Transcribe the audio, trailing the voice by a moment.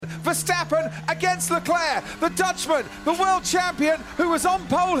Verstappen against Leclerc. The Dutchman, the world champion, who was on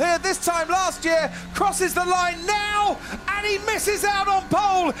pole here this time last year, crosses the line now, and he misses out on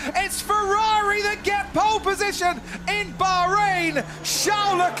pole. It's Ferrari that get pole position in Bahrain.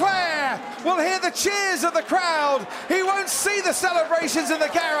 Charles Leclerc will hear the cheers of the crowd. He won't see the celebrations in the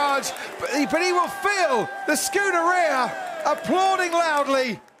garage, but he will feel the Scuderia applauding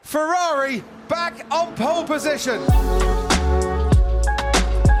loudly. Ferrari back on pole position.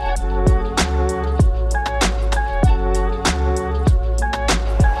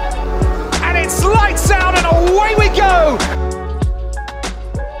 And it's lights out and away we go.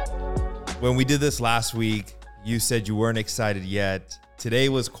 When we did this last week, you said you weren't excited yet. Today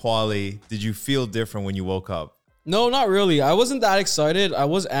was quali. Did you feel different when you woke up? No, not really. I wasn't that excited. I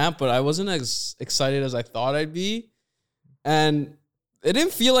was amped, but I wasn't as excited as I thought I'd be. And it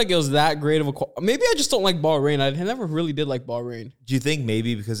didn't feel like it was that great of a... Maybe I just don't like Bahrain. I never really did like Bahrain. Do you think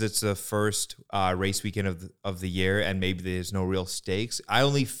maybe because it's the first race weekend of the year and maybe there's no real stakes? I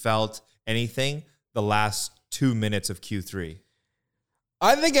only felt anything the last 2 minutes of Q3.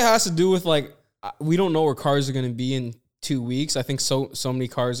 I think it has to do with, like, we don't know where cars are going to be in 2 weeks. I think so many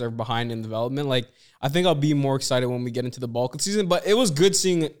cars are behind in development. Like, I think I'll be more excited when we get into the bulk of the season. But it was good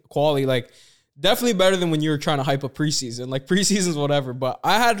seeing quali. Like, definitely better than when you were trying to hype up preseason. Like, preseason's whatever. But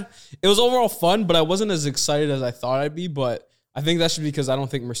it was overall fun, but I wasn't as excited as I thought I'd be. But I think that's because I don't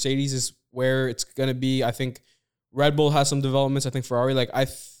think Mercedes is where it's going to be. I think Red Bull has some developments. I think Ferrari,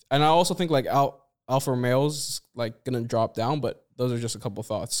 and I also think, like, Alfa Romeo's, like, going to drop down. But those are just a couple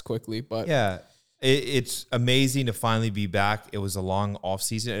thoughts quickly. But yeah, it's amazing to finally be back. It was a long off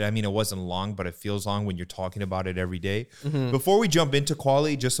season. I mean, it wasn't long, but it feels long when you're talking about it every day. Mm-hmm. Before we jump into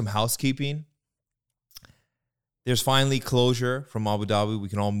quali, just some housekeeping. There's finally closure from Abu Dhabi. We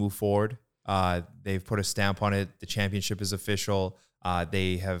can all move forward. They've put a stamp on it. The championship is official.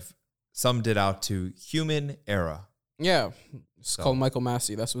 They have summed it out to human era. Yeah, it's called Michael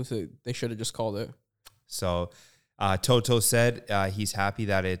Massey. That's what they should have just called it. So Toto said he's happy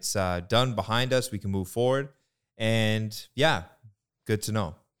that it's done behind us. We can move forward. And yeah, good to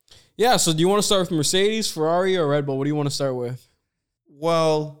know. Yeah, so do you want to start with Mercedes, Ferrari, or Red Bull? What do you want to start with?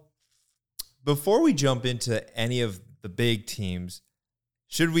 Well, before we jump into any of the big teams,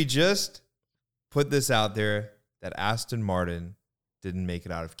 should we just put this out there that Aston Martin didn't make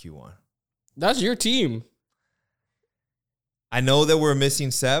it out of Q1? That's your team. I know that we're missing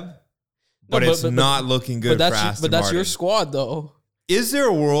Seb, but it's not looking good for Aston Martin. But that's your squad, though. Is there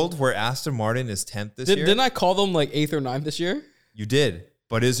a world where Aston Martin is 10th this year? Didn't I call them like 8th or 9th this year? You did.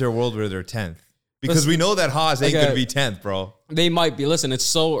 But is there a world where they're 10th? Because we know that Haas ain't going to be 10th, bro. They might be. Listen, it's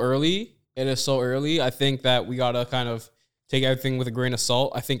so early. It is so early. I think that we got to kind of take everything with a grain of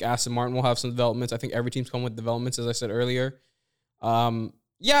salt. I think Aston Martin will have some developments. I think every team's come with developments, as I said earlier.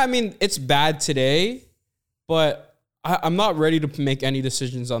 Yeah, I mean, it's bad today, but I'm not ready to make any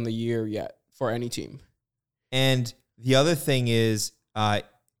decisions on the year yet for any team. And the other thing is,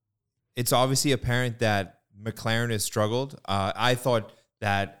 it's obviously apparent that McLaren has struggled. I thought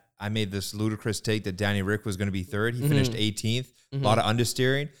that I made this ludicrous take that Danny Rick was going to be third. He finished 18th. A lot of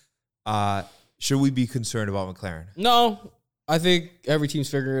understeering. Should we be concerned about McLaren? No, I think every team's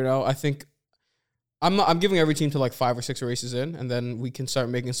figuring it out. I think I'm giving every team to like 5 or 6 races in, and then we can start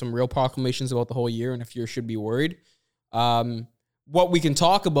making some real proclamations about the whole year and if you should be worried. What we can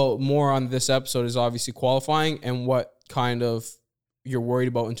talk about more on this episode is obviously qualifying and what kind of you're worried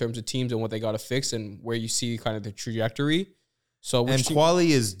about in terms of teams and what they got to fix and where you see kind of the trajectory. So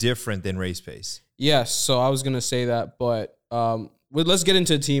quali is different than race pace. Yes, so I was going to say that, but let's get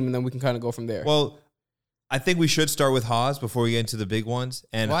into the team and then we can kind of go from there. Well, I think we should start with Haas before we get into the big ones.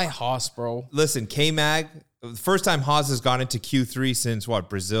 And why Haas, bro? Listen, K-Mag, the first time Haas has gone into Q3 since,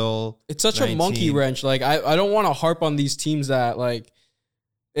 Brazil? It's such a monkey wrench. Like, I don't want to harp on these teams that, like,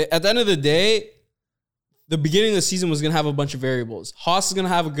 at the end of the day, the beginning of the season was going to have a bunch of variables. Haas is going to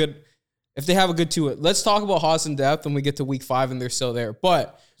have if they have a good to it. Let's talk about Haas in depth when we get to week 5 and they're still there.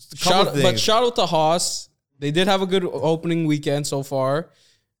 But shout out to Haas. They did have a good opening weekend so far.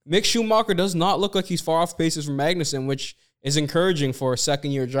 Mick Schumacher does not look like he's far off paces from Magnussen, which is encouraging for a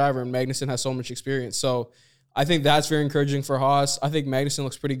second-year driver, and Magnussen has so much experience. So I think that's very encouraging for Haas. I think Magnussen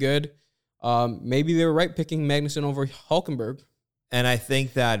looks pretty good. Maybe they were right picking Magnussen over Hülkenberg. And I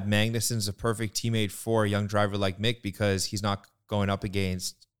think that Magnussen's a perfect teammate for a young driver like Mick because he's not going up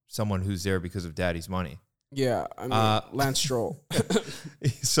against someone who's there because of daddy's money. Yeah, I mean, Lance Stroll.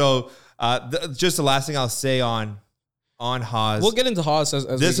 So just the last thing I'll say on Haas. We'll get into Haas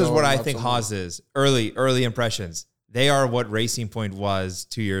as this is what I think Haas is. Early impressions. They are what Racing Point was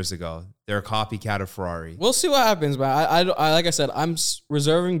 2 years ago. they're a copycat of Ferrari. We'll see what happens, man. I like I said, I'm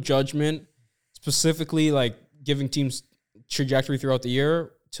reserving judgment, specifically like giving teams trajectory throughout the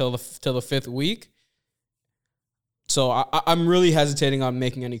year till the 5th week. So I'm really hesitating on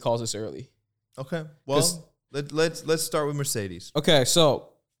making any calls this early. Okay, well, let's start with Mercedes. Okay, so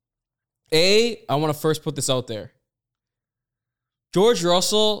I want to first put this out there. George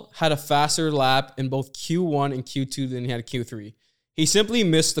Russell had a faster lap in both Q1 and Q2 than he had Q3. He simply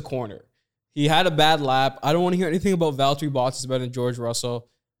missed the corner. He had a bad lap. I don't want to hear anything about Valtteri Bottas better than George Russell.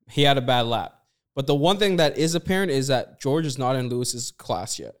 He had a bad lap. But the one thing that is apparent is that George is not in Lewis's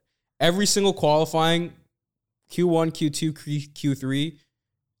class yet. Every single qualifying, Q1, Q2, Q3,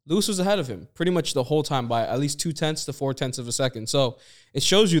 Lewis was ahead of him pretty much the whole time by at least 0.2 to 0.4 of a second. So it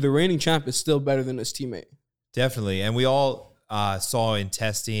shows you the reigning champ is still better than his teammate. Definitely. And we all saw in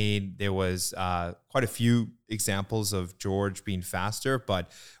testing, there was quite a few examples of George being faster.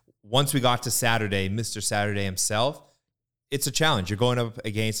 But once we got to Saturday, Mr. Saturday himself, it's a challenge. You're going up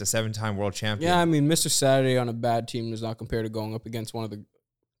against a 7-time world champion. Yeah, I mean, Mr. Saturday on a bad team does not compare to going up against one of the,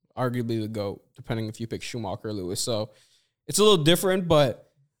 arguably the GOAT, depending if you pick Schumacher or Lewis. So it's a little different, but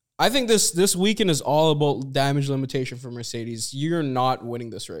I think this weekend is all about damage limitation for Mercedes. You're not winning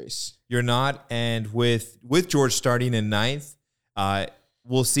this race. You're not. And with George starting in 9th,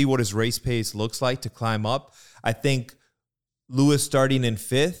 we'll see what his race pace looks like to climb up. I think Lewis starting in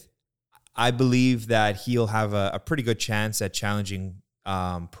 5th, I believe that he'll have a pretty good chance at challenging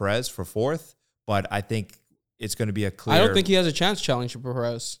Perez for 4th, but I think it's going to be a clear... I don't think he has a chance challenging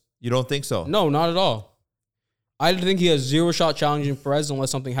Perez. You don't think so? No, not at all. I think he has zero shot challenging Perez unless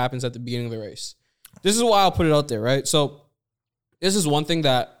something happens at the beginning of the race. This is why I'll put it out there, right? So this is one thing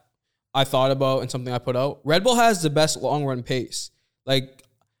that I thought about and something I put out. Red Bull has the best long run pace. Like,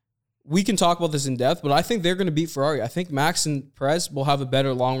 we can talk about this in depth, but I think they're going to beat Ferrari. I think Max and Perez will have a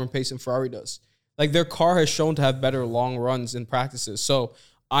better long run pace than Ferrari does. Like, their car has shown to have better long runs in practices. So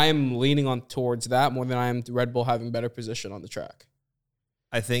I am leaning on towards that more than I am Red Bull having better position on the track.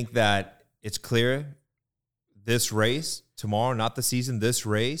 I think that it's clear this race tomorrow, not the season, this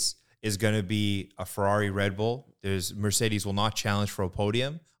race is going to be a Ferrari Red Bull. Mercedes will not challenge for a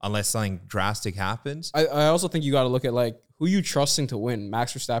podium unless something drastic happens. I also think you got to look at like who you trusting to win,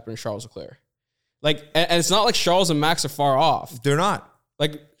 Max Verstappen and Charles Leclerc. Like, and it's not like Charles and Max are far off. They're not.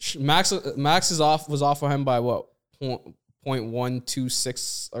 Like Max was off of him by what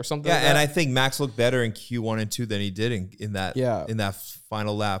 0.126 or something. Yeah, like that. and I think Max looked better in Q1 and 2 than he did in that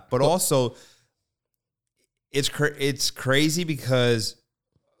final lap. But also, it's crazy because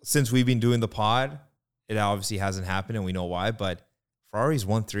since we've been doing the pod, it obviously hasn't happened, and we know why. But Ferrari's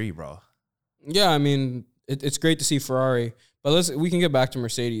 1-3, bro. Yeah, I mean, it's great to see Ferrari. But we can get back to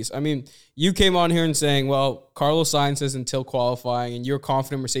Mercedes. I mean, you came on here and saying, well, Carlos Sainz says until qualifying, and you're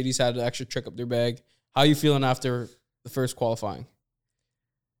confident Mercedes had an extra trick up their bag. How are you feeling after the first qualifying?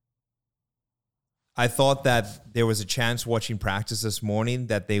 I thought that there was a chance watching practice this morning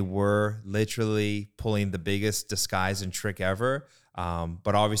that they were literally pulling the biggest disguise and trick ever.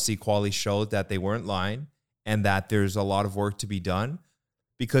 But obviously, quali showed that they weren't lying and that there's a lot of work to be done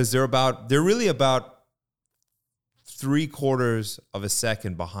because they're really about 3/4 of a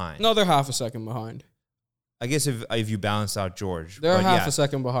second behind. No, they're half a second behind. I guess if you balance out George. They're half a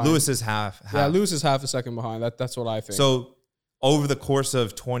second behind. Lewis is half. Yeah, Lewis is half a second behind. That's what I think. So over the course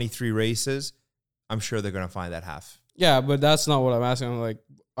of 23 races, I'm sure they're going to find that half. Yeah, but that's not what I'm asking. I'm like,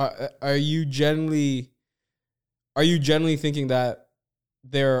 are you generally thinking that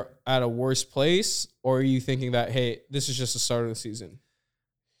they're at a worse place, or are you thinking that, hey, this is just the start of the season?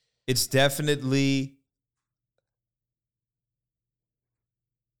 It's definitely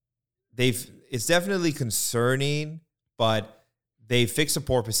it's definitely concerning, but they fixed the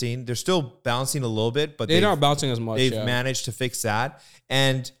porpoising. They're still bouncing a little bit, but they're not bouncing as much. They've managed to fix that.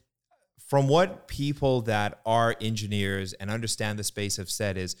 And from what people that are engineers and understand the space have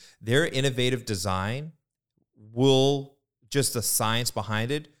said is their innovative design will, just the science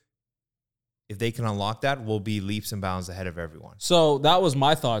behind it, if they can unlock that, will be leaps and bounds ahead of everyone. So that was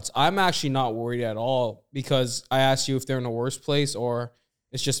my thoughts. I'm actually not worried at all because I asked you if they're in a worse place or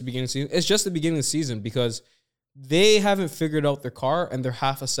it's just the beginning of the season. It's just the beginning of the season because they haven't figured out their car and they're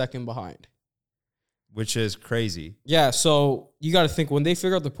half a second behind. Which is crazy. Yeah, so you got to think when they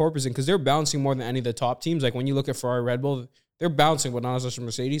figure out the porpoising, because they're bouncing more than any of the top teams. Like when you look at Ferrari, Red Bull, they're bouncing, but not as much as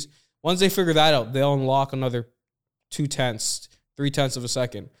Mercedes. Once they figure that out, they'll unlock another 0.2 of a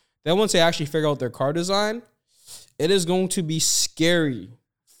second. Then once they actually figure out their car design, it is going to be scary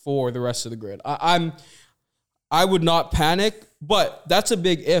for the rest of the grid. I would not panic, but that's a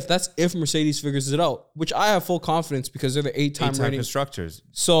big if. That's if Mercedes figures it out, which I have full confidence because they're the 8-time reigning constructors.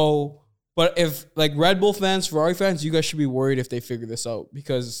 So But if like Red Bull fans, Ferrari fans, you guys should be worried if they figure this out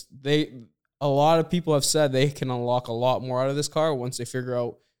because a lot of people have said they can unlock a lot more out of this car once they figure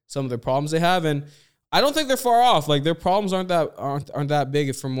out some of the problems they have. And I don't think they're far off. Like their problems aren't that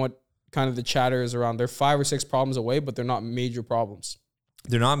big from what kind of the chatter is around. They're 5 or 6 problems away, but they're not major problems.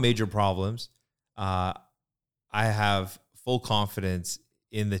 They're not major problems. I have full confidence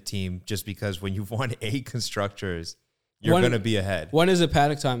in the team just because when you've won 8 constructors, you're going to be ahead. When is it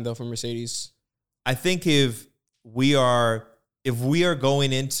panic time though for Mercedes? I think if we are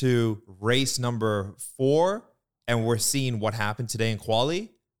going into race number 4 and we're seeing what happened today in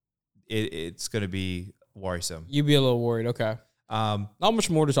quali, it's going to be worrisome. You'd be a little worried. Okay. Not much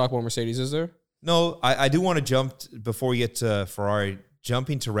more to talk about Mercedes, is there? No, I do want to jump before we get to Ferrari,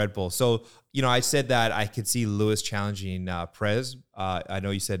 jumping to Red Bull. So, I said that I could see Lewis challenging Perez. I know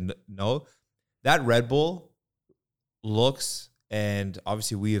you said no. That Red Bull looks, and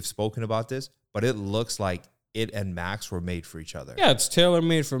obviously we have spoken about this, but it looks like it and Max were made for each other. Yeah, it's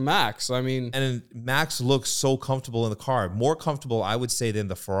tailor-made for Max. I mean... And Max looks so comfortable in the car. More comfortable, I would say, than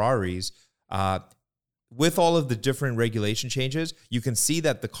the Ferraris. With all of the different regulation changes, you can see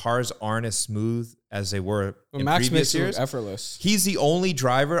that the cars aren't as smooth as they were in Max previous makes years. it look effortless. He's the only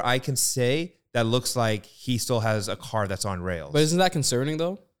driver I can say that looks like he still has a car that's on rails. But isn't that concerning,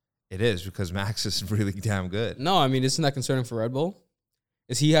 though? It is, because Max is really damn good. No, I mean, isn't that concerning for Red Bull?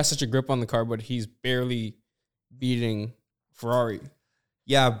 Is he has such a grip on the car, but he's barely beating Ferrari.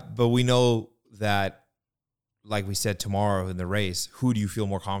 Yeah, but we know that, like we said, tomorrow in the race, who do you feel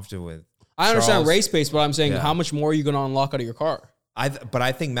more confident with? I understand Charles, race pace, but I'm saying yeah. how much more are you going to unlock out of your car? But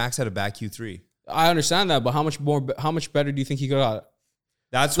I think Max had a bad Q3. I understand that, but how much better do you think he could have?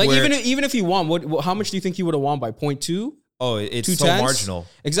 That's like where, even if he won, how much do you think he would have won by 0.2? Oh, it's 2 so tenths? marginal.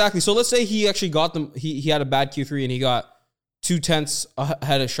 Exactly. So let's say he actually got them. He had a bad Q3 and he got 2 tenths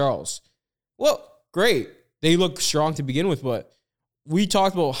ahead of Charles. Well, great. They look strong to begin with, but we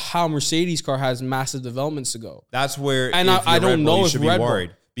talked about how Mercedes car has massive developments to go. That's where, and I don't know you if should Red be Bull,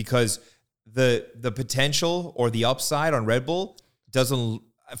 worried, because the potential or the upside on Red Bull doesn't,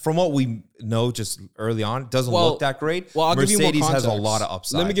 from what we know just early on, doesn't look that great. Well, I'll give you more Mercedes context. has a lot of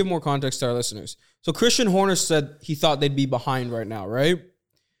upside. Let me give more context to our listeners. So Christian Horner said he thought they'd be behind right now, right?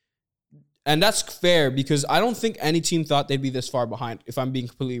 And that's fair because I don't think any team thought they'd be this far behind, if I'm being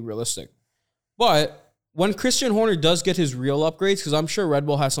completely realistic. But when Christian Horner does get his real upgrades, because I'm sure Red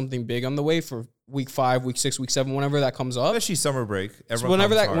Bull has something big on the way for week 5, week 6, week 7, whenever that comes up. Especially summer break. So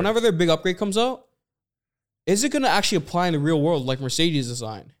whenever their big upgrade comes out, is it going to actually apply in the real world like Mercedes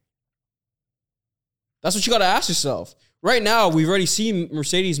design? That's what you got to ask yourself. Right now, we've already seen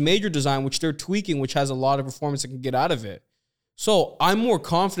Mercedes major design, which they're tweaking, which has a lot of performance that can get out of it. So I'm more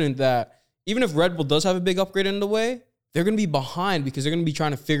confident that even if Red Bull does have a big upgrade in the way, they're going to be behind because they're going to be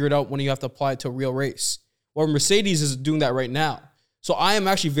trying to figure it out when you have to apply it to a real race. Or Mercedes is doing that right now. So I am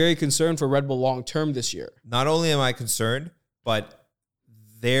actually very concerned for Red Bull long term this year. Not only am I concerned, but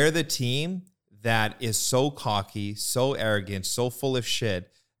they're the team that is so cocky, so arrogant, so full of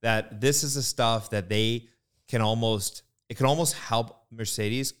shit that this is the stuff that they can almost help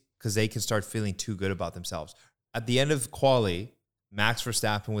Mercedes because they can start feeling too good about themselves. At the end of quali, Max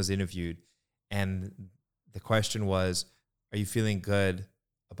Verstappen was interviewed, and the question was, are you feeling good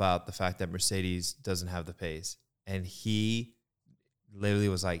about the fact that Mercedes doesn't have the pace? And he literally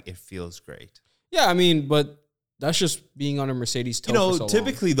was like, it feels great. Yeah, I mean, but that's just being on a Mercedes toe for so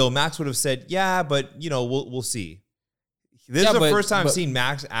typically long. Though, Max would have said, yeah, but we'll see. This is the first time I've seen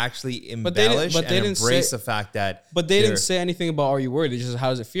Max actually embellish and embrace the fact that. But they didn't say anything about, are you worried? It's just, how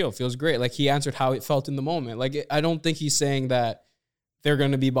does it feel? It feels great. Like, he answered how it felt in the moment. Like, I don't think he's saying that they're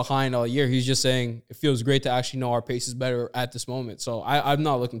going to be behind all year. He's just saying it feels great to actually know our pace is better at this moment. So I'm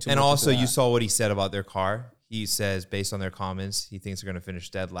not looking too much. And also, into that. you saw what he said about their car. He says, based on their comments, he thinks they're going to finish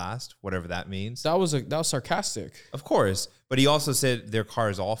dead last, whatever that means. That was sarcastic. Of course. But he also said their car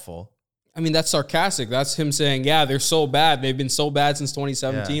is awful. I mean, that's sarcastic. That's him saying, yeah, they're so bad. They've been so bad since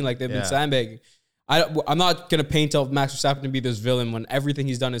 2017. Yeah, like, they've been sandbagging. I'm not going to paint Max Verstappen to be this villain when everything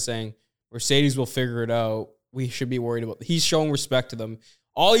he's done is saying, Mercedes will figure it out. We should be worried about it. He's showing respect to them.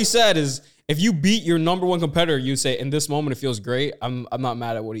 All he said is, if you beat your number one competitor, you say, in this moment, it feels great. I'm not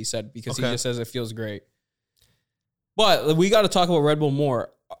mad at what he said because he just says it feels great. But we got to talk about Red Bull more.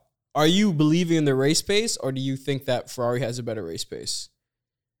 Are you believing in the race pace, or do you think that Ferrari has a better race pace?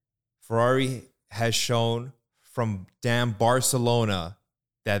 Ferrari has shown from damn Barcelona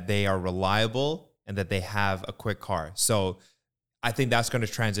that they are reliable and that they have a quick car. So I think that's going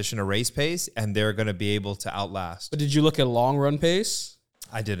to transition to race pace, and they're going to be able to outlast. But did you look at long run pace?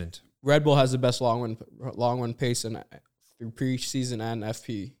 I didn't. Red Bull has the best long run pace through preseason and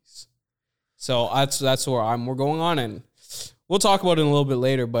FPs. So that's where we're going on, and we'll talk about it in a little bit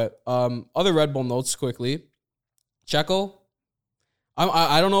later. But other Red Bull notes quickly. Checo.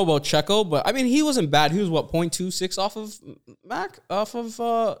 I don't know about Checo, but I mean he wasn't bad. He was what 0.26 off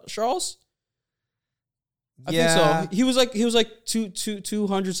of Charles. I think so. He was like two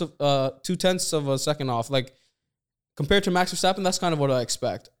tenths of a second off. Like compared to Max Verstappen, that's kind of what I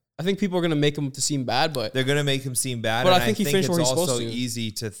expect. I think people are gonna make him to seem bad, but they're gonna make him seem bad. But and I think he finished where he's supposed to. It's also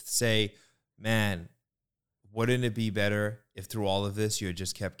easy to say, man, wouldn't it be better if through all of this you had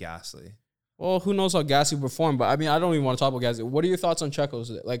just kept Gasly? Well, who knows how Gasly performed, but I mean, I don't even want to talk about Gasly. What are your thoughts on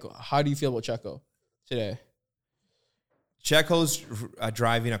Checo's? Like, how do you feel about Checo today? Checo's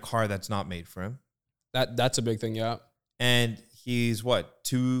driving a car that's not made for him. That's a big thing, yeah. And he's what,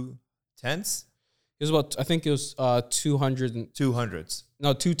 2 tenths? It was about, I think it was 200 and 200s.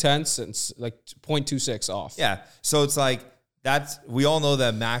 No, 2 tenths and like 0.26 off. Yeah. So it's like we all know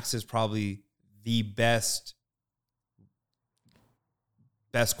that Max is probably the best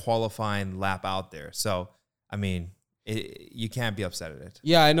qualifying lap out there. So, I mean, you can't be upset at it.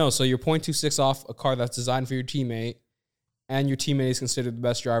 Yeah, I know. So you're 0.26 off a car that's designed for your teammate, and your teammate is considered the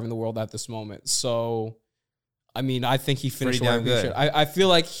best driver in the world at this moment. So, I mean, I think he finished where he should. I feel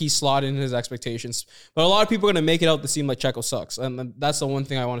like he slotted in his expectations. But a lot of people are going to make it out to seem like Checo sucks. And that's the one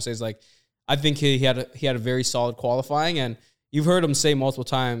thing I want to say is like, I think he had a very solid qualifying, and you've heard him say multiple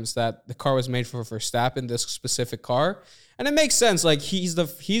times that the car was made for Verstappen, this specific car. And it makes sense. Like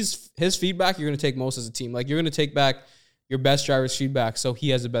his feedback, you're going to take most as a team. Like you're going to take back your best driver's feedback, so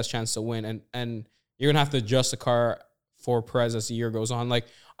he has the best chance to win. And you're going to have to adjust the car for Perez as the year goes on. Like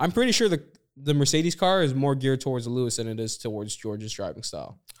I'm pretty sure the Mercedes car is more geared towards Lewis than it is towards George's driving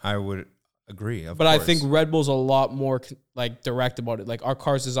style. I would agree. But I think Red Bull's a lot more like direct about it. Like our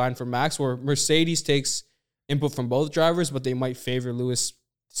car's designed for Max, where Mercedes takes input from both drivers, but they might favor Lewis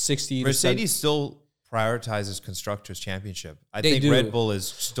 60. Mercedes still prioritizes Constructors Championship. I think Red Bull is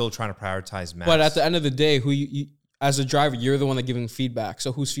still trying to prioritize Max. But at the end of the day, who you as a driver, you're the one that giving feedback.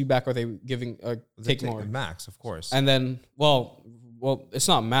 So whose feedback are they giving? Take more Max, of course. And then, well, it's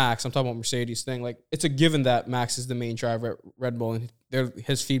not Max. I'm talking about Mercedes thing. Like it's a given that Max is the main driver at Red Bull, and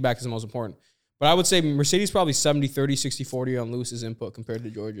his feedback is the most important. But I would say Mercedes probably 70-30, 60-40 on Lewis's input compared to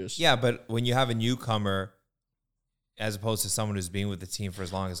George's. Yeah, but when you have a newcomer, as opposed to someone who's been with the team for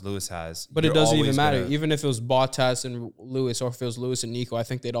as long as Lewis has. But it doesn't even matter. Even if it was Bottas and Lewis, or if it was Lewis and Nico, I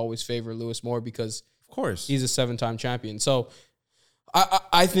think they'd always favor Lewis more because, of course, he's a 7-time champion. So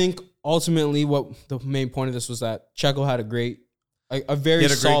I think ultimately what the main point of this was that Checo had a very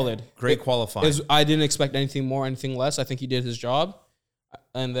solid, great qualifying. I didn't expect anything more, anything less. I think he did his job.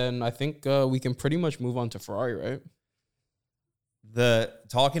 And then I think we can pretty much move on to Ferrari, right?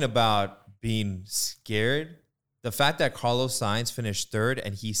 Talking about being scared, the fact that Carlos Sainz finished third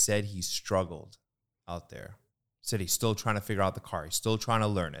and he said he struggled out there. Said he's still trying to figure out the car. He's still trying to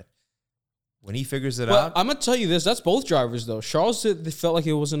learn it. When he figures it out. I'm going to tell you this. That's both drivers, though. Charles they felt like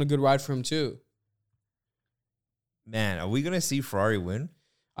it wasn't a good ride for him, too. Man, are we going to see Ferrari win?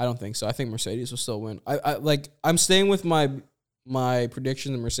 I don't think so. I think Mercedes will still win. I'm staying with my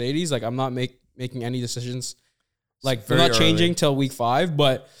prediction in Mercedes. Like, I'm not making any decisions. Like, they're not changing till week 5,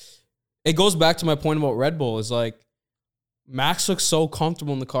 but it goes back to my point about Red Bull is like Max looks so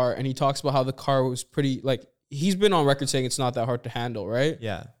comfortable in the car, and he talks about how the car was pretty, like, he's been on record saying it's not that hard to handle, right?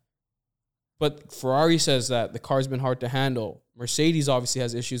 Yeah. But Ferrari says that the car's been hard to handle. Mercedes obviously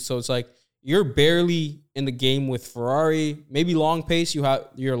has issues, so it's like you're barely in the game with Ferrari. Maybe long pace,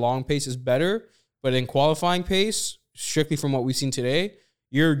 your long pace is better, but in qualifying pace, strictly from what we've seen today,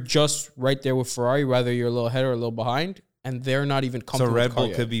 you're just right there with Ferrari, whether you're a little ahead or a little behind, and they're not even comfortable. So Red Bull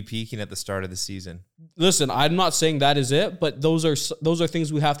yet. Could be peaking at the start of the season. Listen, I'm not saying that is it, but those are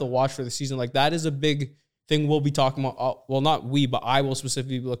things we have to watch for the season. Like that is a big thing we'll be talking about. Well, not we, but I will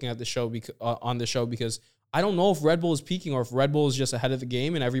specifically be looking at the show on the show because I don't know if Red Bull is peaking or if Red Bull is just ahead of the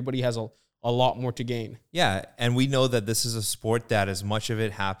game and everybody has a lot more to gain. Yeah, and we know that this is a sport that as much of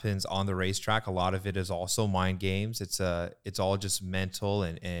it happens on the racetrack, a lot of it is also mind games. It's all just mental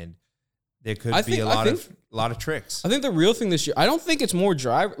and there could be a lot of tricks. I think the real thing this year, I don't think it's more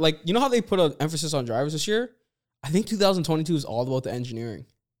driver. Like, you know how they put an emphasis on drivers this year? I think 2022 is all about the engineering.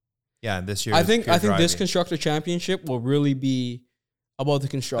 Yeah, and this year I think this Constructor Championship will really be about the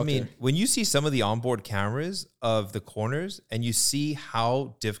constructor. I mean, when you see some of the onboard cameras of the corners and you see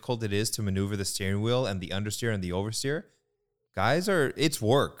how difficult it is to maneuver the steering wheel and the understeer and the oversteer, it's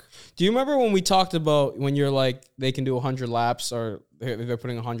work. Do you remember when we talked about when you're like, they can do 100 laps or they're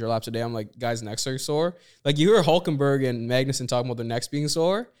putting 100 laps a day? I'm like, guys' necks are sore. Like you hear Hülkenberg and Magnussen talking about their necks being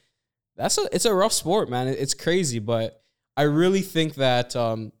sore. It's a rough sport, man. It's crazy, but I really think that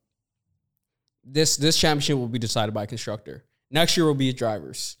this championship will be decided by constructor. Next year will be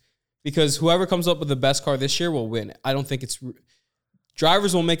drivers, because whoever comes up with the best car this year will win. I don't think it's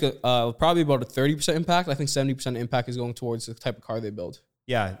drivers will make probably about a 30% impact. I think 70% impact is going towards the type of car they build.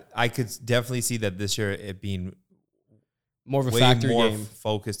 Yeah, I could definitely see that this year it being More of a way factor more game.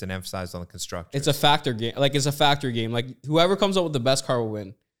 focused and emphasized on the constructors. It's a factor game. Like, it's a factor game. Like, whoever comes up with the best car will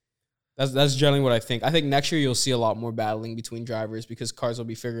win. That's generally what I think. I think next year you'll see a lot more battling between drivers because cars will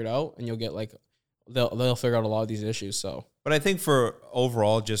be figured out, and you'll get like they'll figure out a lot of these issues. So, but I think for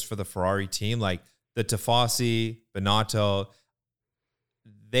overall, just for the Ferrari team, like the Tifosi, Binotto,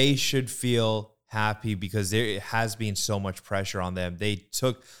 they should feel happy because there has been so much pressure on them. They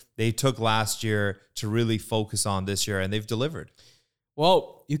took last year to really focus on this year, and they've delivered.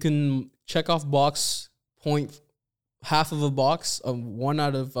 Well, you can check off box point, half of a box of 1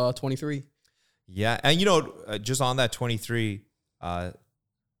 out of 23. Yeah, and you know, just on that 23, CEO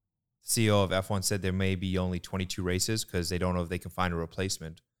of F1 said there may be only 22 races because they don't know if they can find a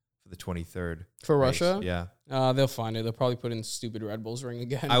replacement for the 23rd. For race. Russia? Yeah. They'll find it. They'll probably put in stupid Red Bull's ring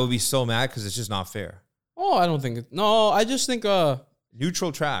again. I would be so mad because it's just not fair. Oh, I don't think no, I just think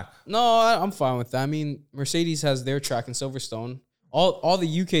Neutral track. no, I'm fine with that. I mean, Mercedes has their track in Silverstone. All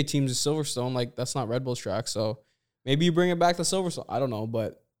the UK teams is Silverstone. Like, that's not Red Bull's track, so maybe you bring it back to Silverstone. I don't know,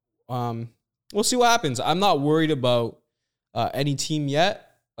 but we'll see what happens. I'm not worried about any team yet.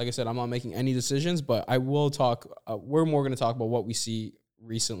 Like I said, I'm not making any decisions, but I will talk. We're more going to talk about what we see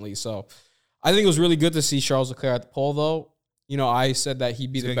recently. So I think it was really good to see Charles Leclerc at the pole, though. You know, I said that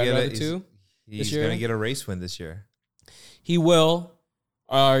he'd be the better of the two. He's going to get a race win this year. He will.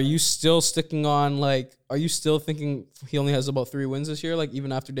 Are you still sticking on, like, are you still thinking he only has about 3 wins this year, like,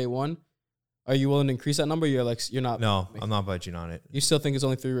 even after day one? Are you willing to increase that number? You're not. No, I'm not budging on it. You still think it's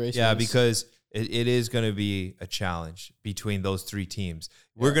only 3 races? Yeah, because it is going to be a challenge between those 3 teams.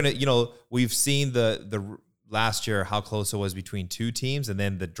 We're going to, you know, we've seen the last year how close it was between 2 teams and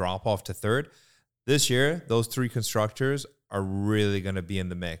then the drop off to third. This year, those 3 constructors are really going to be in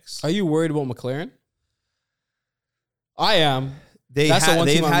the mix. Are you worried about McLaren? I am. They've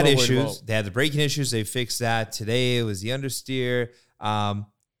had issues. They had the braking issues. They fixed that. Today it was the understeer.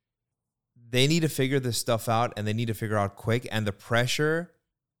 They need to figure this stuff out, and they need to figure out quick. And the pressure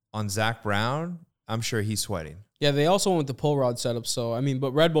on Zach Brown, I'm sure he's sweating. Yeah, they also went with the pull rod setup. So, I mean,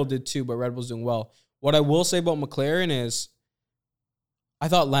 but Red Bull did too, but Red Bull's doing well. What I will say about McLaren is I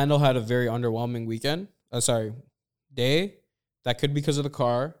thought Lando had a very underwhelming day. That could be because of the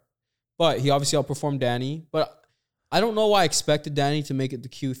car. But he obviously outperformed Danny. But I don't know why I expected Danny to make it to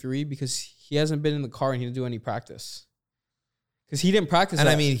Q3 because he hasn't been in the car and he didn't do any practice. Because he didn't practice. And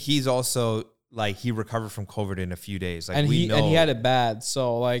I mean, he's also like he recovered from COVID in a few days. Like, and he had it bad.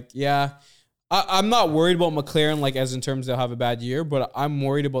 So like, yeah, I'm not worried about McLaren like as in terms they'll have a bad year, but I'm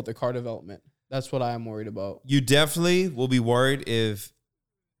worried about the car development. That's what I am worried about. You definitely will be worried if,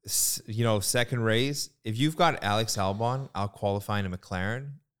 you know, second race, if you've got Alex Albon out qualifying a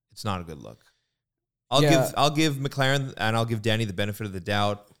McLaren, it's not a good look. I'll give McLaren and I'll give Danny the benefit of the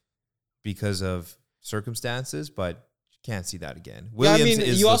doubt because of circumstances, but you can't see that again. Williams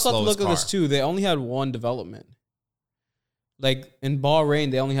is you the also have to look slowest at this too. They only had 1 development. Like in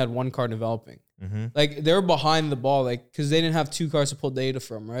Bahrain, they only had 1 car developing. Mm-hmm. Like they're behind the ball, like because they didn't have 2 cars to pull data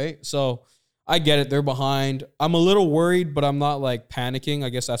from, right? So I get it. They're behind. I'm a little worried, but I'm not like panicking. I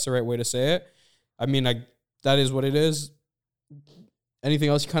guess that's the right way to say it. I mean, that is what it is. Anything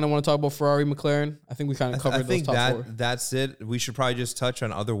else you kind of want to talk about Ferrari, McLaren? I think we kind of covered those top 4. That's it. We should probably just touch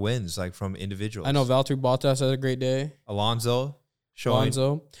on other wins, like from individuals. I know Valtteri Bottas had a great day. Alonso.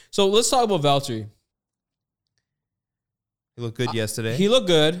 So let's talk about Valtteri. He looked good yesterday. He looked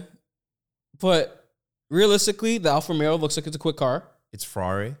good, but realistically, the Alfa Romeo looks like it's a quick car. It's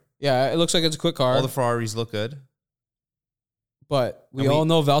Ferrari. Yeah, it looks like it's a quick car. All the Ferraris look good. But we all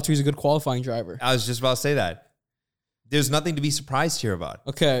know Valtteri's a good qualifying driver. I was just about to say that. There's nothing to be surprised here about.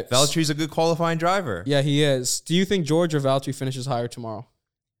 Okay. Valtteri's a good qualifying driver. Yeah, he is. Do you think George or Valtteri finishes higher tomorrow?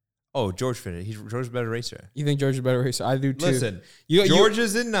 Oh, George finished. George's a better racer. You think George is a better racer? I do too. Listen, George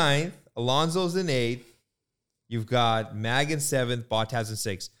is in 9th. Alonso's in 8th. You've got Mag in 7th. Bottas in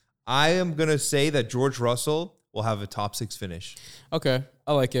 6th. I am going to say that George Russell will have a top 6 finish. Okay.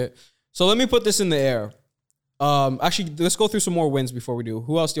 I like it. So let me put this in the air. Actually, let's go through some more wins before we do.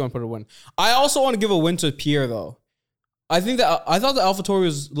 Who else do you want to put a win? I also want to give a win to Pierre, though. I thought the AlphaTauri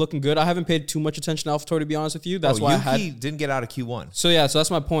was looking good. I haven't paid too much attention to AlphaTauri, to be honest with you. That's why Yuki didn't get out of Q1. So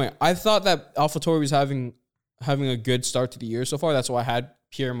that's my point. I thought that AlphaTauri was having a good start to the year so far. That's why I had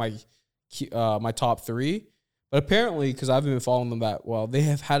Pierre in my top 3. But apparently, because I haven't been following them that well, they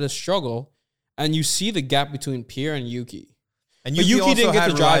have had a struggle. And you see the gap between Pierre and Yuki. And But Yuki also didn't get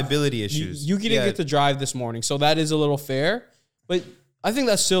had to drive. reliability issues. Yuki didn't get to drive this morning, so that is a little fair. But I think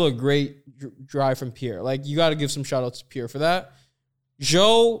that's still a great drive from Pierre. Like, you got to give some shout outs to Pierre for that.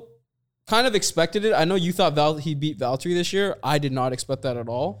 Zhou kind of expected it. I know you thought he beat Valtteri this year. I did not expect that at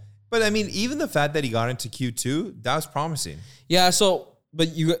all. But I mean, even the fact that he got into Q2, that was promising. Yeah,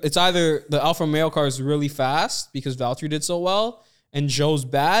 it's either the Alfa Romeo car is really fast because Valtteri did so well, and Zhou's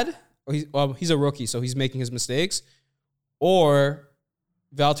bad, or he's a rookie, so he's making his mistakes, or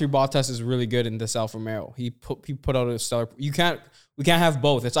Valtteri Bottas is really good in this Alfa Romeo. He put out a stellar. We can't have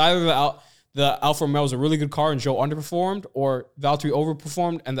both. It's either the Alfa Romeo is a really good car and Zhou underperformed, or Valtteri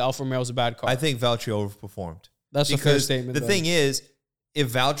overperformed and the Alfa Romeo is a bad car. I think Valtteri overperformed. That's a fair statement. The thing is,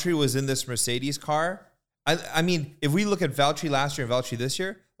 if Valtteri was in this Mercedes car, I mean, if we look at Valtteri last year and Valtteri this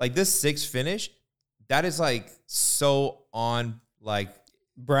year, like this 6th finish, that is like so on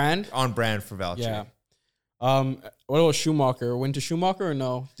brand for Valtteri. Yeah. What about Schumacher? Went to Schumacher or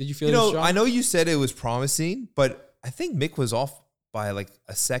no? Did you feel? I know you said it was promising, but I think Mick was off by like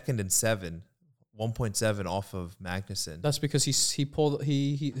a second and 1.7 off of Magnussen. That's because he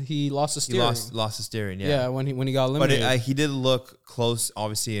lost the steering. He lost the steering. Yeah, yeah. When he got eliminated, but he did look close.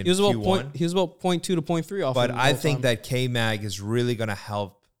 Obviously, in he was about Q1. He was about 0.2 to 0.3 off. But I think that K Mag is really going to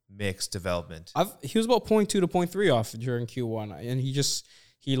help Mick's development. He was about 0.2 to 0.3 off during Q1, and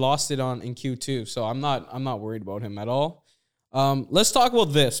he lost it in Q2. So I'm not worried about him at all. Let's talk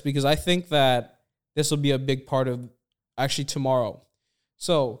about this because I think that this will be a big part of actually tomorrow.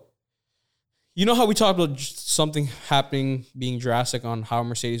 So, you know how we talked about something happening, being drastic on how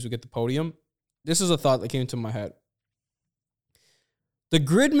Mercedes would get the podium? This is a thought that came into my head. The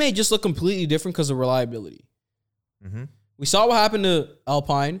grid may just look completely different because of reliability. Mm-hmm. We saw what happened to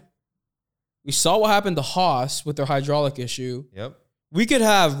Alpine. We saw what happened to Haas with their hydraulic issue. Yep. We could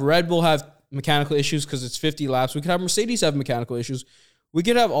have Red Bull have mechanical issues because it's 50 laps. We could have Mercedes have mechanical issues. We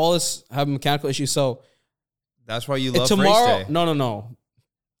could have all this have mechanical issues. So that's why you love tomorrow. Race Day. No.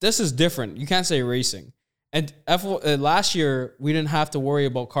 This is different. You can't say racing. And last year we didn't have to worry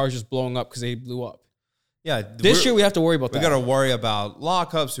about cars just blowing up because they blew up. Yeah. This year we have to worry about that. We got to worry about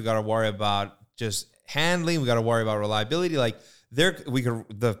lockups. We got to worry about just handling. We got to worry about reliability. Like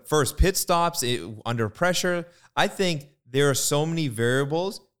the first pit stops under pressure. I think there are so many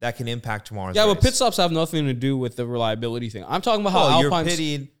variables that can impact tomorrow's race. But pit stops have nothing to do with the reliability thing. I'm talking about how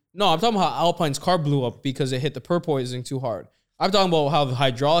Alpine's... No, I'm talking about how Alpine's car blew up because it hit the porpoising too hard. I'm talking about how the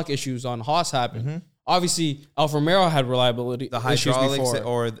hydraulic issues on Haas happened. Mm-hmm. Obviously, Alfa Romeo had reliability issues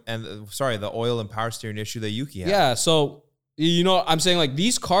before. The oil and power steering issue that Yuki had. Yeah, so, I'm saying like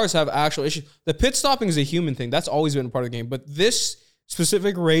these cars have actual issues. The pit stopping is a human thing. That's always been a part of the game. But this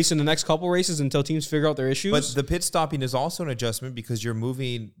specific race and the next couple races until teams figure out their issues. But the pit stopping is also an adjustment because you're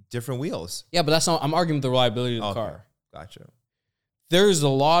moving different wheels. Yeah, but that's not... I'm arguing the reliability of the car. Gotcha. There's a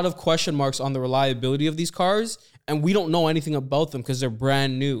lot of question marks on the reliability of these cars, and we don't know anything about them because they're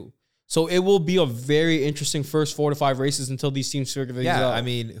brand new. So it will be a very interesting first 4 to 5 races until these teams figure things out. Yeah, I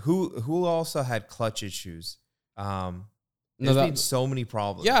mean, who also had clutch issues? There's been so many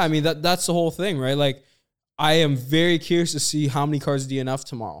problems. Yeah, I mean, that's the whole thing, right? Like, I am very curious to see how many cars DNF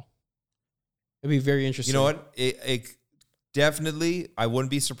tomorrow. It'd be very interesting. You know what? It definitely, I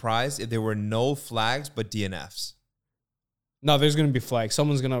wouldn't be surprised if there were no flags but DNFs. No, there's going to be flags.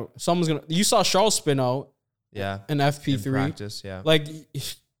 Someone's going to... You saw Charles spin out. Yeah. In FP3. In practice, yeah. Like,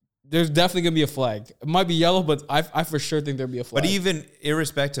 there's definitely going to be a flag. It might be yellow, but I for sure think there'll be a flag. But even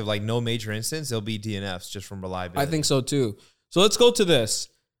irrespective, like no major incidents, there'll be DNFs just from reliability. I think so too. So let's go to this.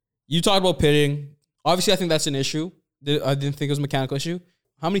 You talked about pitting. Obviously, I think that's an issue. I didn't think it was a mechanical issue.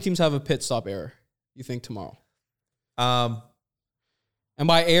 How many teams have a pit stop error, you think, tomorrow? And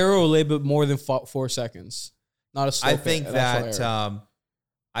by error, a little bit more than 4 seconds. Not a slow I think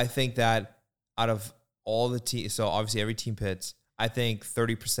that out of all the teams, so obviously every team pits, I think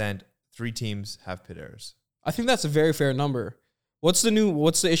 30%, 3 teams have pit errors. I think that's a very fair number. What's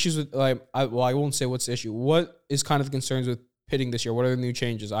the issues with, I won't say what's the issue. What is kind of the concerns with pitting this year? What are the new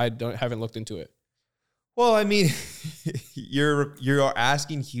changes? I haven't looked into it. Well, I mean, you're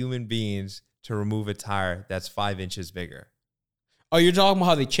asking human beings to remove a tire that's 5 inches bigger. Oh, you're talking about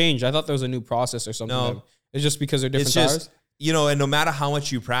how they changed. I thought there was a new process or something. No. It's just because they're different tires? And no matter how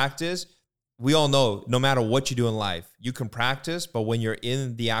much you practice, we all know no matter what you do in life, you can practice, but when you're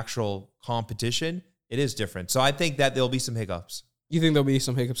in the actual competition, it is different. So I think that there'll be some hiccups. You think there'll be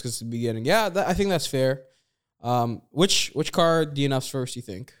some hiccups because it's the beginning? Yeah, I think that's fair. Which car DNFs first, you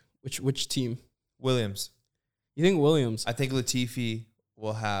think? Which team? Williams. You think Williams? I think Latifi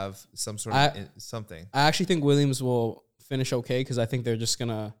will have some sort of something. I actually think Williams will finish okay because I think they're just going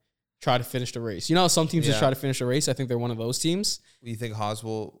to try to finish the race. You know how some teams just Yeah. try to finish the race? I think they're one of those teams. You think Haas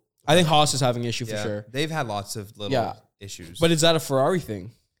will? I think Haas is having an issue for Yeah, sure. they've had lots of little issues. But is that a Ferrari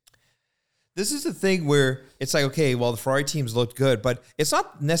thing? This is the thing where it's like, okay, well, the Ferrari teams looked good, but it's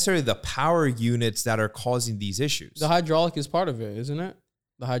not necessarily the power units that are causing these issues. The hydraulic is part of it, isn't it?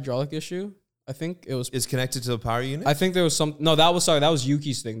 The hydraulic issue? I think it was. Is connected to the power unit? I think there was some. No, that was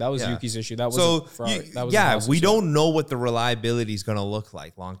Yuki's thing. That was Yeah. Yuki's issue. That was So, Ferrari. That was yeah, Haas's we issue. don't know what the reliability is going to look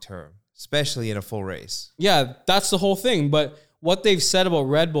like long term, especially in a full race. Yeah, that's the whole thing. But what they've said about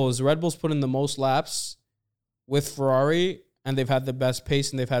Red Bull is Red Bull's put in the most laps with Ferrari, and they've had the best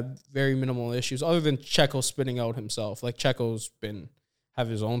pace, and they've had very minimal issues, other than Checo spinning out himself. Like Checo's have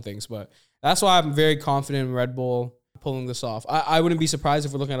his own things, but that's why I'm very confident in Red Bull pulling this off. I wouldn't be surprised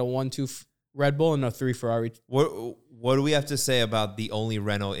if we're looking at a 1-2 Red Bull and a 3 Ferrari. What do we have to say about the only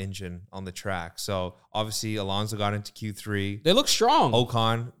Renault engine on the track? So obviously Alonso got into Q3, They look strong.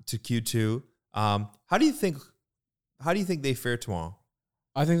 Ocon to Q2. How do you think they fare tomorrow?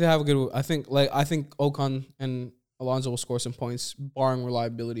 I think they have a good. I think Ocon and Alonso will score some points, barring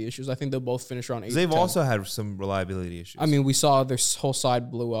reliability issues. I think they'll both finish around 8. They've 10. also had some reliability issues. I mean, we saw their whole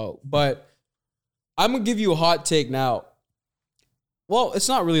side blew out. But I'm gonna give you a hot take now. Well, it's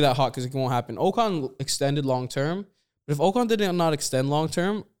not really that hot because it won't happen. Ocon extended long term, but if Ocon did not extend long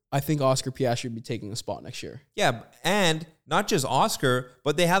term, I think Oscar Piastri would be taking a spot next year. yeah, and not just Oscar,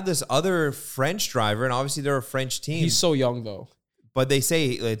 but they have this other French driver, and obviously they're a French team. He's so young though. But they say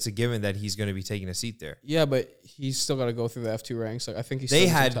it's a given that he's going to be taking a seat there. Yeah, but he's still got to go through the F2 ranks. Like, I think he's They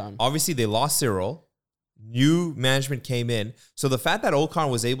still had, some time. obviously, they lost Cyril. New management came in. So the fact that Ocon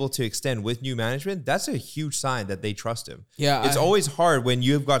was able to extend with new management, that's a huge sign that they trust him. Yeah, It's always hard when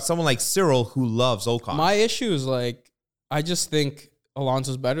you've got someone like Cyril who loves Ocon. My issue is like I just think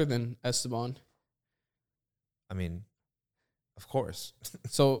Alonso's better than Esteban. I mean, of course.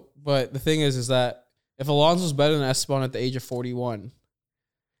 So, but the thing is that if Alonso's better than Esteban at the age of 41,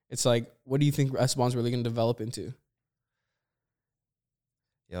 it's like, what do you think Esteban's really going to develop into?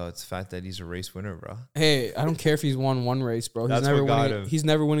 Yo, it's the fact that he's a race winner, bro. Hey, I don't care if he's won one race, bro. That's what got him. He's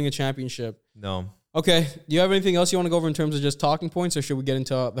never winning a championship. No. Okay, do you have anything else you want to go over in terms of just talking points, or should we get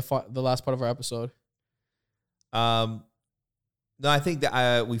into the last part of our episode? No, I think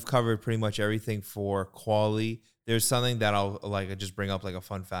that we've covered pretty much everything for quali. There's something that I'll just bring up like a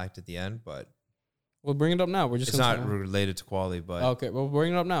fun fact at the end, but We'll bring it up now. We're just it's not related to quali. But okay. Well, we'll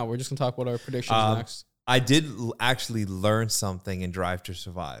bring it up now. We're just gonna talk about our predictions next. I did actually learn something in Drive to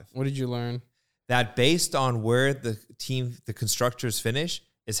Survive. What did you learn? That based on where the constructors finish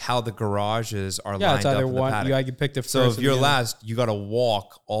is how the garages are Yeah, lined it's up either in the one. paddock. You gotta get picked up So first. if you're last, you got to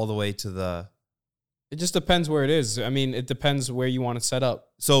walk all the way to the. it just depends where it is. I mean, it depends where you want to set up.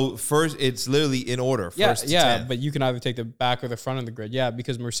 So first, it's literally in order. First to 10th. But you can either take the back or the front of the grid. Yeah,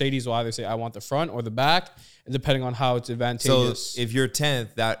 because Mercedes will either say I want the front or the back, and depending on how it's So advantageous. if you're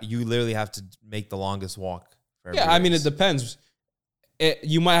 10th, that you literally have to make the longest walk. For every yeah, I mean, race. it depends.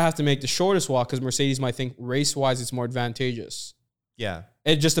 You might have to make the shortest walk because Mercedes might think race wise it's more advantageous. Yeah.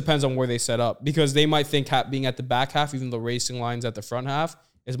 It just depends on where they set up because they might think being at the back half, even though racing lines at the front half,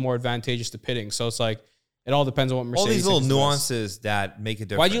 is more advantageous to pitting. So it's like it all depends on what Mercedes. All these little thinks is best. nuances that make a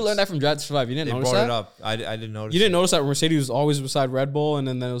difference. Why'd you learn that from Drive to Survive? You didn't They notice brought that? it up. I didn't notice. You didn't notice that Mercedes was always beside Red Bull and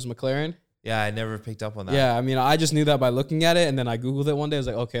then it was McLaren? Yeah, I never picked up on that. Yeah, I mean, I just knew that by looking at it, and then I Googled it one day. I was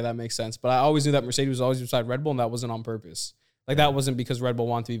like, okay, that makes sense. But I always knew that Mercedes was always beside Red Bull, and that wasn't on purpose. Like, that wasn't because Red Bull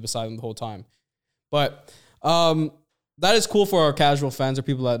wanted to be beside them the whole time. But that is cool for our casual fans or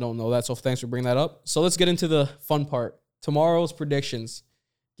people that don't know that. So thanks for bringing that up. So let's get into the fun part. Tomorrow's predictions.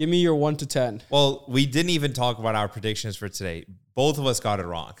 Give me your 1 to 10. Well, we didn't even talk about our predictions for today. Both of us got it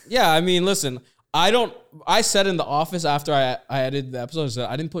wrong. Yeah, I mean, listen, I said in the office after I edited the episode, I said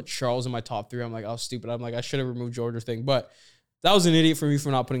I didn't put Charles in my top 3. I'm like, I was stupid. I'm like, I should have removed George or thing. But that was an idiot for me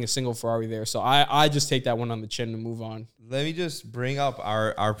for not putting a single Ferrari there. So I just take that one on the chin and move on. Let me just bring up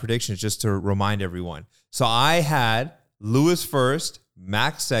our predictions just to remind everyone. So I had Lewis first,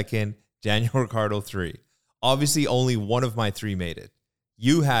 Max second, Daniel Ricciardo 3. Obviously, only one of my 3 made it.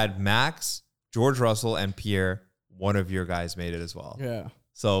 You had Max, George Russell, and Pierre. One of your guys made it as well. Yeah.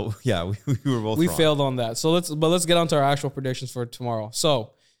 So yeah, we were both wrong. failed on that. So let's get on to our actual predictions for tomorrow.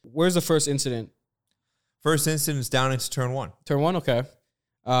 So where's the first incident? First incident is down into turn 1. Turn 1, okay.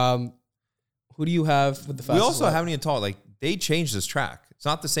 Who do you have with the fastest We also lap? haven't even talked. Like they changed this track. It's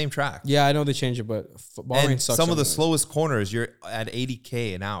not the same track. Yeah, I know they changed it, but Bahrain And sucks. some of the anyways. slowest corners, you're at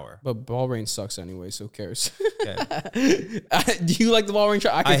 80K an hour. But Bahrain sucks anyway, so who cares? Okay. Do you like the Bahrain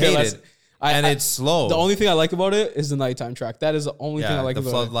track? I could care hate less. it. And it's slow. The only thing I like about it is the nighttime track. That is the only thing I like the about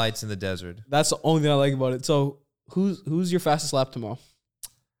it. floodlights in the desert. That's the only thing I like about it. So who's your fastest lap tomorrow?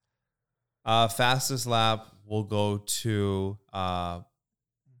 Fastest lap will go to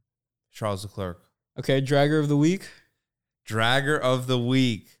Charles Leclerc. Okay, dragger of the week. Dragger of the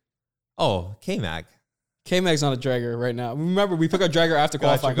week. Oh, K-Mag. K-Mag's not a dragger right now. Remember, we pick our dragger after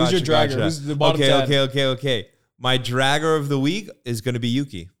qualifying. Who's your dragger? Gotcha. Who's the bottom 10? Okay. My dragger of the week is going to be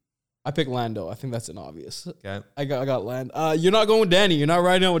Yuki. I picked Lando. I think that's an obvious. Okay. I got Lando. You're not going with Danny. You're not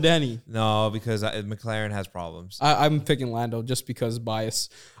riding out with Danny. No, because McLaren has problems. I'm picking Lando just because bias.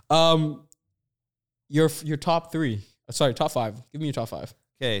 Your top three. Sorry, top five. Give me your top five.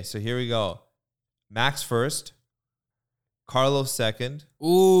 Okay, so here we go. Max first. Carlos second.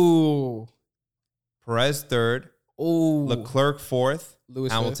 Ooh. Perez third. Ooh. Leclerc fourth.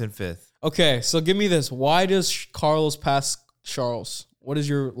 Lewis Hamilton fifth. Okay, so give me this. Why does Carlos pass Charles? What is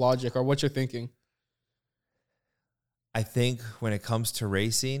your logic or what you're thinking? I think when it comes to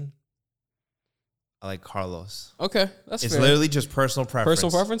racing, I like Carlos. Okay, that's It's fair. literally just personal preference.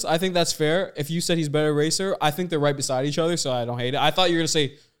 Personal preference? I think that's fair. If you said he's better racer, I think they're right beside each other, so I don't hate it. I thought you were going to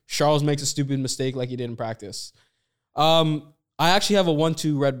say Charles makes a stupid mistake like he did in practice. I actually have a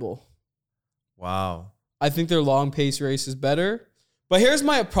 1-2 Red Bull. Wow. I think their long pace race is better. But here's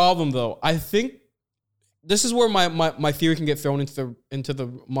my problem, though. I think this is where my theory can get thrown into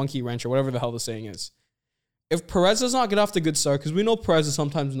the monkey wrench or whatever the hell the saying is. If Perez does not get off the good start, because we know Perez is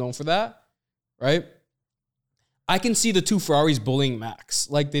sometimes known for that, right? I can see the two Ferraris bullying Max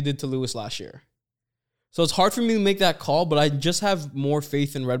like they did to Lewis last year. So it's hard for me to make that call, but I just have more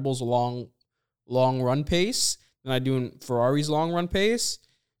faith in Red Bull's long run pace than I do in Ferrari's long run pace.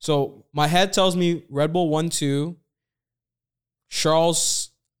 So my head tells me Red Bull 1-2,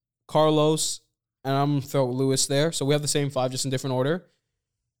 Charles, Carlos, and I'm going to throw Lewis there. So we have the same five, just in different order.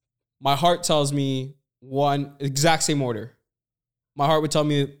 My heart tells me one, exact same order. My heart would tell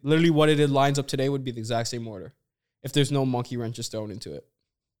me literally what it lines up today would be the exact same order if there's no monkey wrenches thrown into it.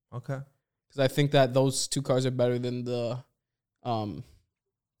 Okay. Because I think that those two cars are better than the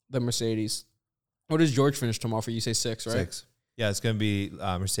Mercedes. What does George finish tomorrow for? You say 6, right? 6. Yeah, it's going to be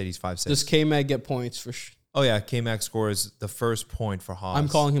Mercedes 5-6. Does K-Mag get points for Oh, yeah. K-Mag scores the first point for Haas. I'm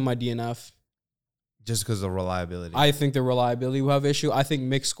calling him my DNF. Just because of reliability. I think the reliability will have issue. I think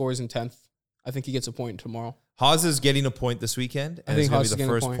Mick scores in 10th. I think he gets a point tomorrow. Haas is getting a point this weekend, and I it's think going Haas to is be the getting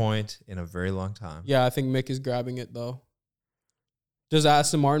a first point. point in a very long time. Yeah, I think Mick is grabbing it, though. Does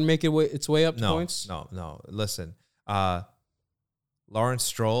Aston Martin make its way up to points? No. Listen, Lawrence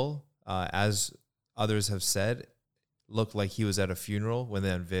Stroll, as others have said, looked like he was at a funeral when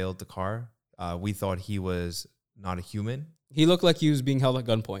they unveiled the car. We thought he was not a human. He looked like he was being held at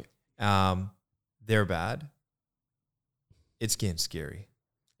gunpoint. They're bad. It's getting scary.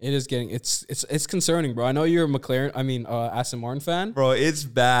 It is getting it's concerning, bro. I know you're a Aston Martin fan. Bro, it's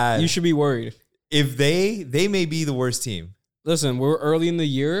bad. You should be worried. If they may be the worst team. Listen, we're early in the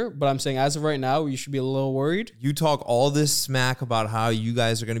year, but I'm saying as of right now, you should be a little worried. You talk all this smack about how you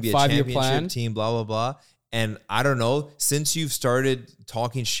guys are going to be a 5-year championship plan. team, blah, blah, blah. And I don't know, since you've started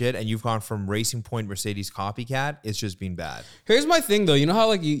talking shit and you've gone from Racing Point Mercedes copycat, it's just been bad. Here's my thing, though. You know how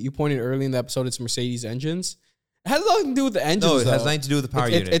like you pointed early in the episode, it's Mercedes engines? It has nothing to do with the engines, No, it has though. nothing to do with the power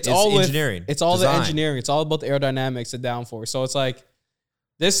unit. It's all engineering. It's all design. the engineering. It's all about the aerodynamics, the downforce. So it's like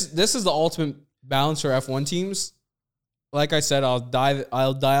this is the ultimate balance for F1 teams. Like I said, I'll die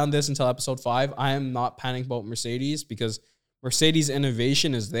on this until episode 5. I am not panicking about Mercedes because Mercedes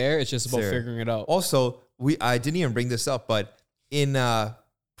innovation is there. It's just about figuring it out. Also, I didn't even bring this up, but in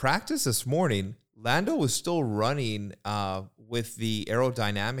practice this morning, Lando was still running with the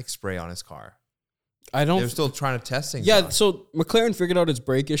aerodynamic spray on his car. They're still trying to test things. Yeah, so McLaren figured out its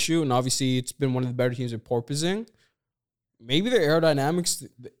brake issue, and obviously it's been one of the better teams at porpoising. Maybe their aerodynamics,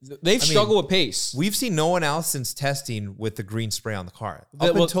 they've struggled with pace. We've seen no one else since testing with the green spray on the car.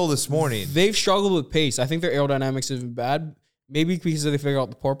 Until this morning. They've struggled with pace. I think their aerodynamics has been bad. Maybe because they figured out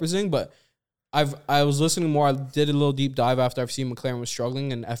the porpoising, but I was listening more. I did a little deep dive after I've seen McLaren was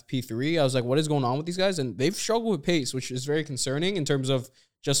struggling in FP3. I was like, what is going on with these guys? And they've struggled with pace, which is very concerning in terms of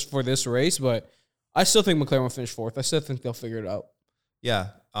just for this race, but I still think McLaren will finish 4th. I still think they'll figure it out. Yeah,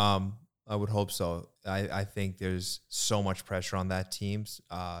 I would hope so. I think there's so much pressure on that team.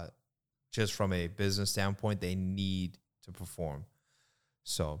 Just from a business standpoint, they need to perform.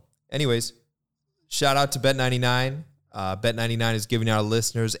 So, anyways, shout out to Bet99. Bet99 is giving our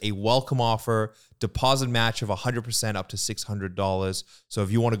listeners a welcome offer, deposit match of 100% up to $600. So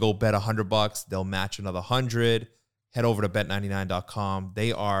if you want to go bet $100, they'll match another $100. Head over to bet99.com.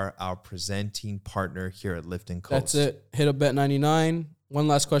 They are our presenting partner here at Lift and Coast. That's it. Hit up Bet99. One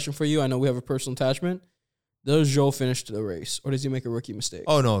last question for you. I know we have a personal attachment. Does Zhou finish the race, or does he make a rookie mistake?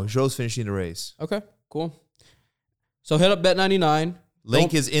 Oh, no. Zhou's finishing the race. Okay, cool. So hit up Bet99.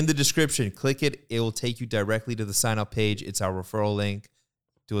 Link is in the description. Click it. It will take you directly to the sign up page. It's our referral link.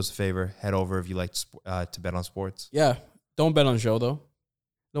 Do us a favor. Head over if you like to bet on sports. Yeah. Don't bet on Joe, though.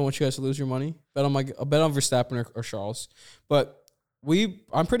 Don't want you guys to lose your money. Bet on Verstappen or Charles. But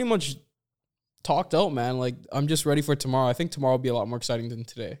I'm pretty much talked out, man. Like, I'm just ready for tomorrow. I think tomorrow will be a lot more exciting than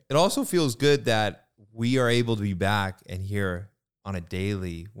today. It also feels good that we are able to be back and here on a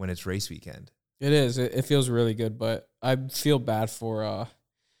daily when it's race weekend. It is. It feels really good, but I feel bad for.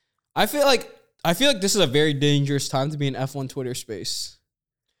 I feel like this is a very dangerous time to be in F1 Twitter space,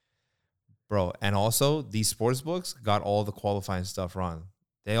 bro. And also, these sports books got all the qualifying stuff wrong.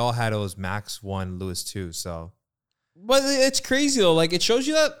 They all had it was Max 1, Lewis 2. So, but it's crazy though. Like, it shows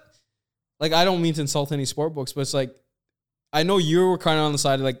you that. Like, I don't mean to insult any sport books, but it's like, I know you were kind of on the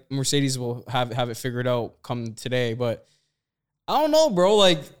side of like Mercedes will have it figured out come today, but I don't know, bro.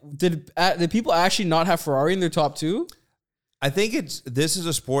 Like, did people actually not have Ferrari in their top 2? I think this is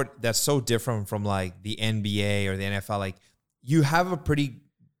a sport that's so different from like the NBA or the NFL. Like, you have a pretty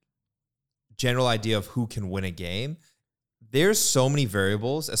general idea of who can win a game. There's so many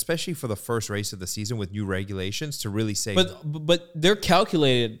variables, especially for the first race of the season with new regulations to really say. But they're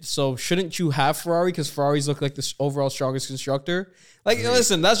calculated. So shouldn't you have Ferrari because Ferraris look like the overall strongest constructor? Like,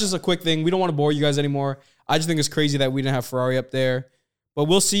 listen, that's just a quick thing. We don't want to bore you guys anymore. I just think it's crazy that we didn't have Ferrari up there. But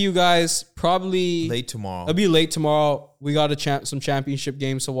we'll see you guys probably late tomorrow. It'll be late tomorrow. We got some championship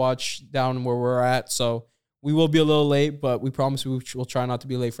games to watch down where we're at. So we will be a little late, but we promise we'll try not to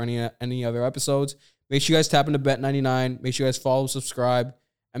be late for any other episodes. Make sure you guys tap into Bet99. Make sure you guys follow, subscribe,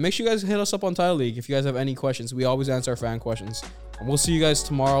 and make sure you guys hit us up on Title League if you guys have any questions. We always answer our fan questions. And we'll see you guys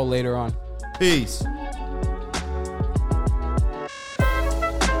tomorrow later on. Peace.